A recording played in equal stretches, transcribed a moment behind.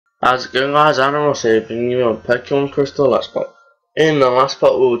How's it going, guys? Animals here, bringing you on Pokemon Crystal Let's Play. In the last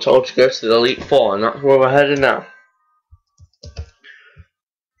part we were told to go to the Elite Four, and that's where we're headed now.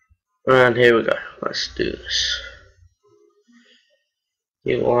 And here we go, let's do this.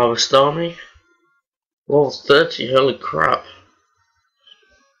 You will have a Starmie. Level 30, holy crap.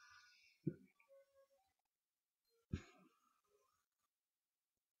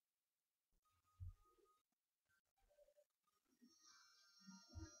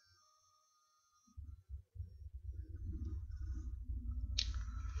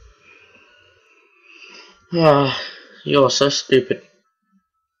 Ah, you're so stupid.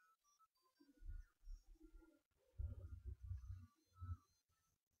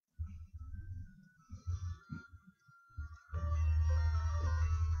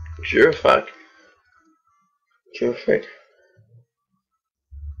 Purified. Purified.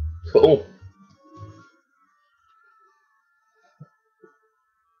 Cool.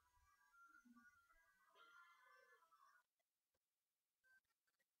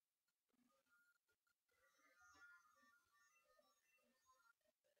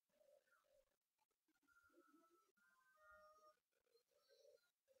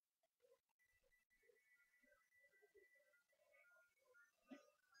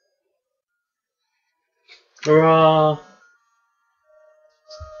 Hurrah!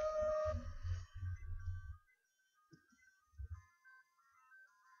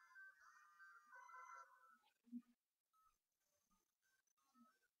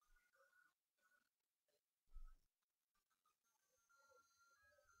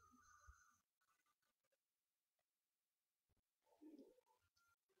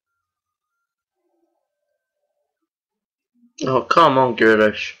 Oh, come on,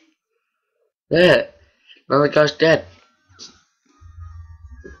 Gyarados. There, another guy's dead.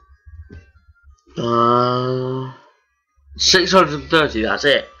 630, that's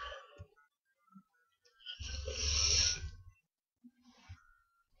it.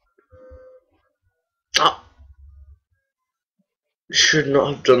 Oh, should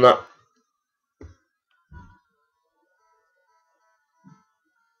not have done that.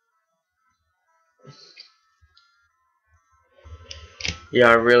 Yeah,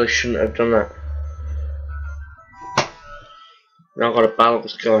 I really shouldn't have done that. Now I've got to battle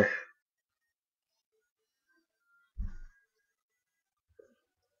this guy.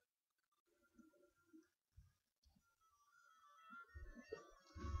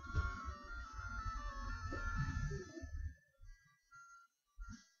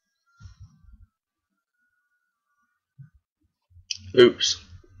 Oops.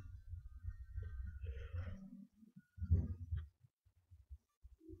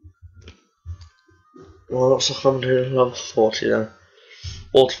 Well, looks like I'm doing level 40 then.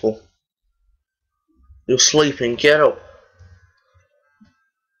 Waterfall. You're sleeping, get up.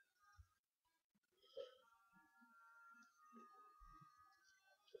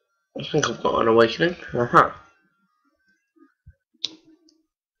 I think I've got an awakening. Uh-huh.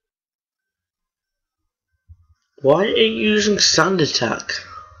 Why are you using sand attack?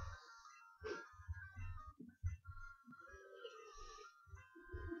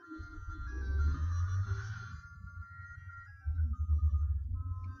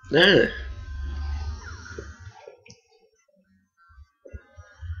 No.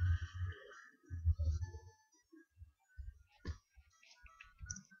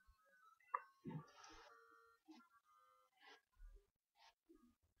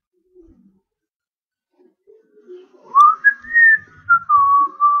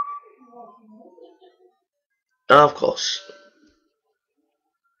 Of course.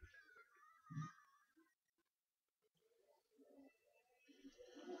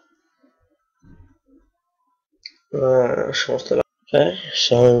 She wants to. Okay,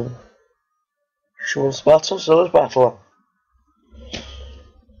 so she wants to battle, so let's battle her.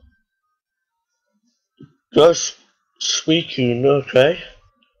 Go, Suicune, okay.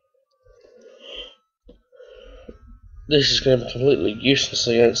 This is going to be completely useless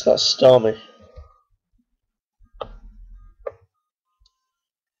against that Starmie.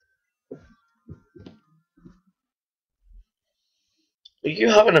 Are you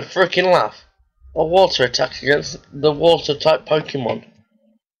having a freaking laugh? A water attack against the water type Pokemon.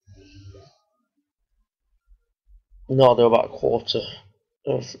 No, they're about a quarter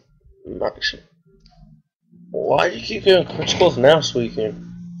of maximum. Why do you keep going criticals now,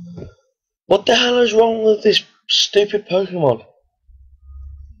 Suicune? What the hell is wrong with this stupid Pokemon?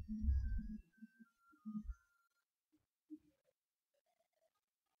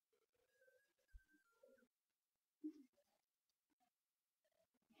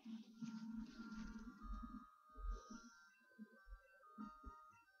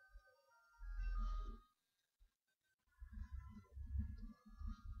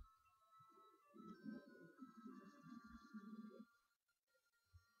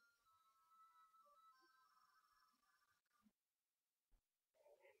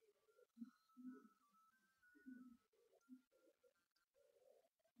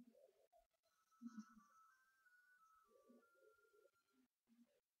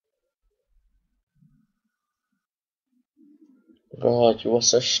 God, you are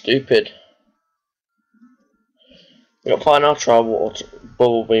so stupid. You know, fine, I'll try water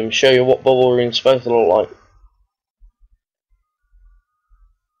bubble beam. Show you what bubble beam's supposed to look like.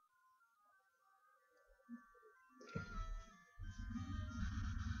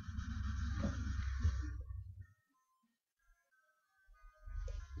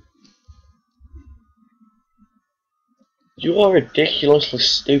 You are ridiculously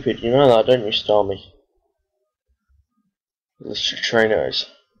stupid. You know that, don't you, Stormy? The trainer is.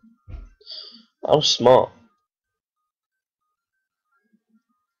 I'm smart.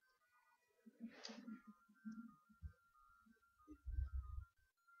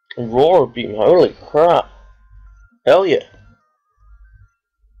 Aurora beam. Holy crap! Hell yeah!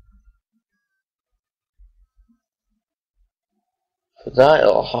 For that,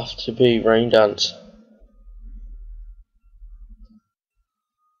 it'll have to be Rain Dance.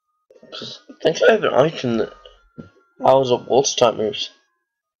 Because I think I have an item that powers up water type moves.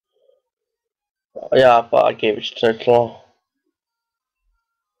 Yeah, but I gave it to Claw.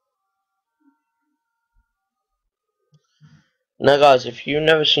 Now, guys, if you've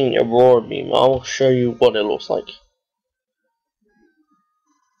never seen Aurora beam, I will show you what it looks like.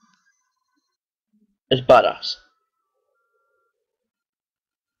 It's badass.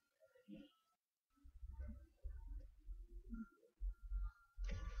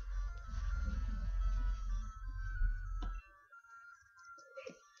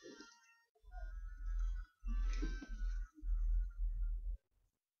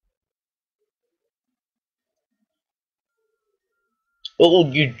 Oh,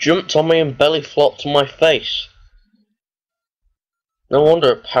 you jumped on me and belly flopped on my face. No wonder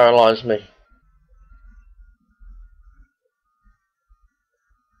it paralysed me.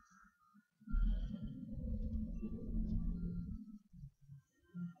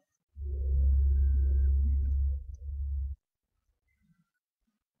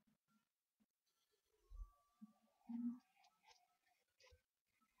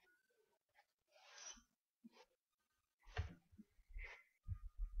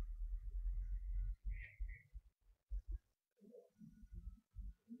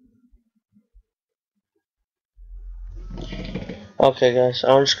 Okay guys,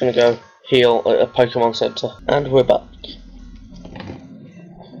 I'm just gonna go heal at a Pokemon Center, and we're back.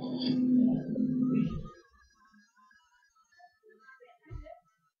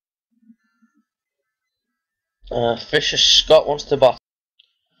 Fisher Scott wants to battle.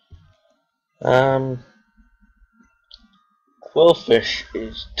 Quillfish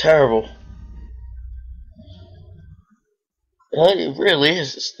is terrible. It really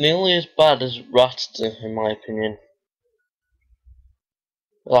is. It's nearly as bad as Rattata, in my opinion.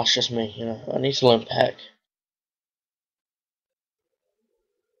 Well, that's just me, you know. I need to learn Peck.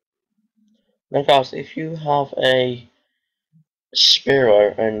 Now guys, if you have a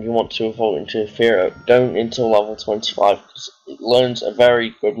Spearow and you want to evolve into a Fearow, don't until level 25 because it learns a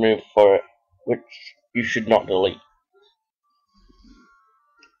very good move for it, which you should not delete.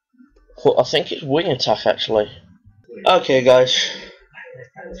 I think it's Wing Attack actually. Okay guys,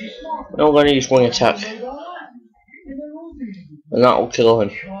 I'm going to use Wing Attack, and that will kill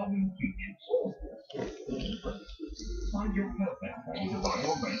him.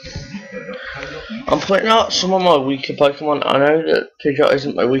 I'm putting out some of my weaker Pokemon. I know that Pidgeot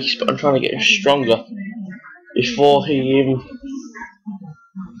isn't my weakest, but I'm trying to get him stronger before he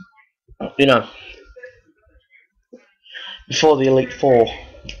you know, before the Elite Four.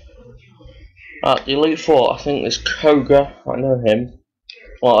 At the Elite Four, I think there's Koga. I know him.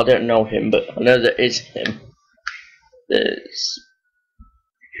 Well, I don't know him, but I know there is him. There's,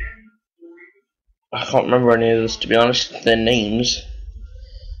 I can't remember any of those, to be honest. Their names.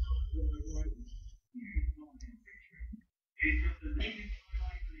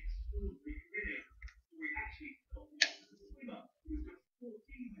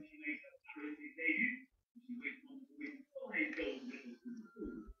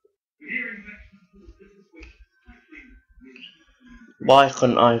 Why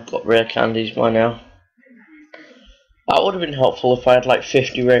couldn't I have got rare candies by now? That would have been helpful if I had like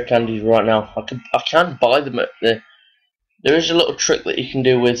 50 rare candies right now. I can buy them at the. There is a little trick that you can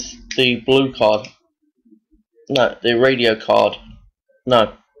do with the blue card. No, the radio card.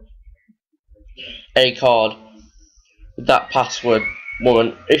 No, a card with that password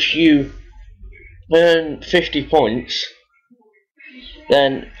woman. If you earn 50 points,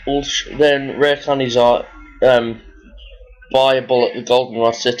 then rare candies are buyable at the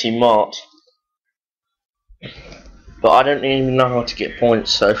Goldenrod City Mart. But I don't even know how to get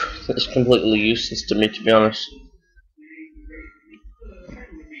points, so it's completely useless to me, to be honest.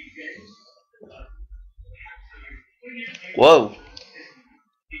 Whoa.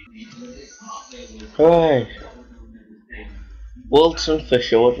 Right. Wilton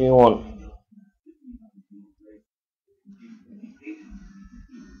Fisher, what do you want?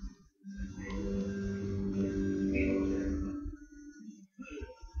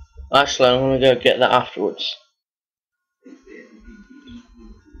 Actually, I'm gonna go get that afterwards.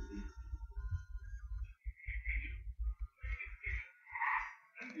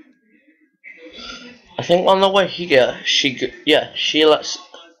 I think on the way here, she lets.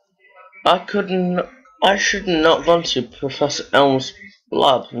 I couldn't. I should not have gone to Professor Elm's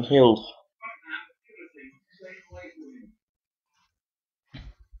lab and healed.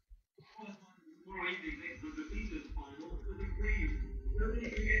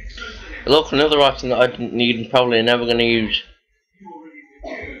 Look, another item that I didn't need and probably never gonna use.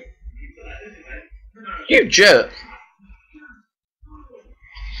 You jerk!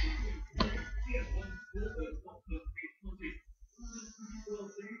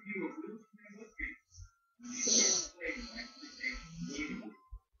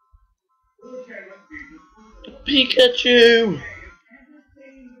 Pikachu!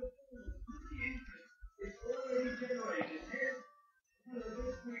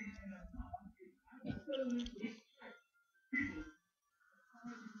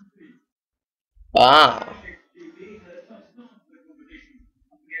 Ah!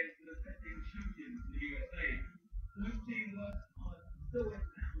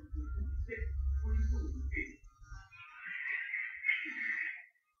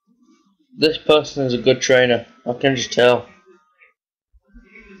 This person is a good trainer. I can just tell.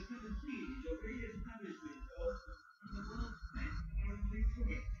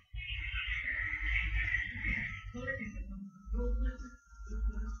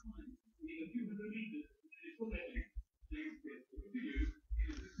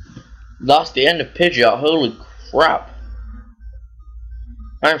 That's the end of Pidgeot. Holy crap!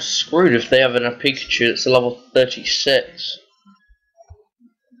 I'm screwed if they have a Pikachu that's a level 36.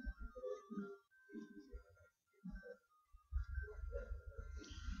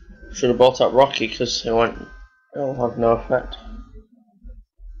 Should have brought out Rocky because it'll have no effect.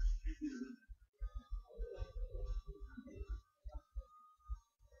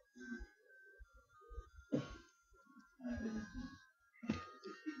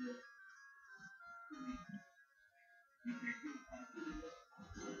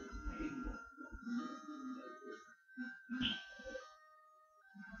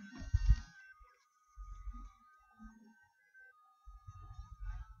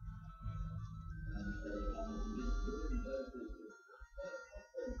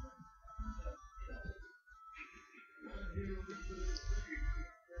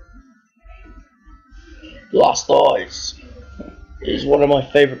 Blastoise is one of my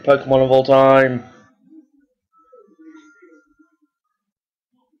favourite Pokemon of all time.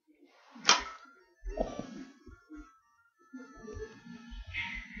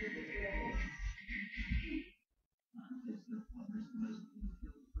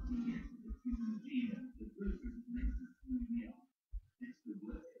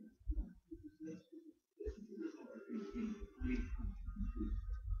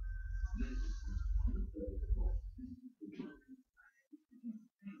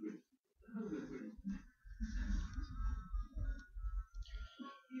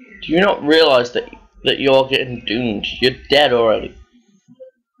 Do you not realise that you're getting doomed? You're dead already.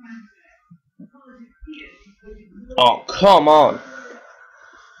 Oh, come on.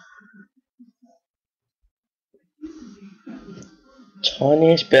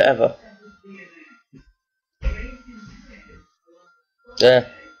 Tiniest bit ever.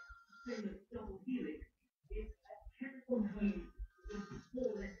 There.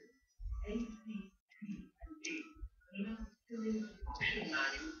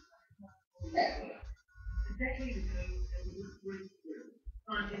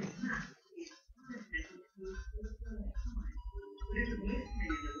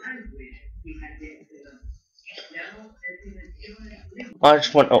 I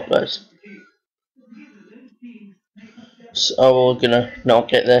just went up there. So we're gonna not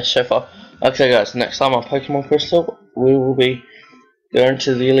get there so far. Okay guys, next time on Pokemon Crystal, we will be going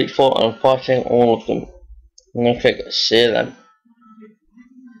to the Elite Four and fighting all of them. Okay guys, see you then.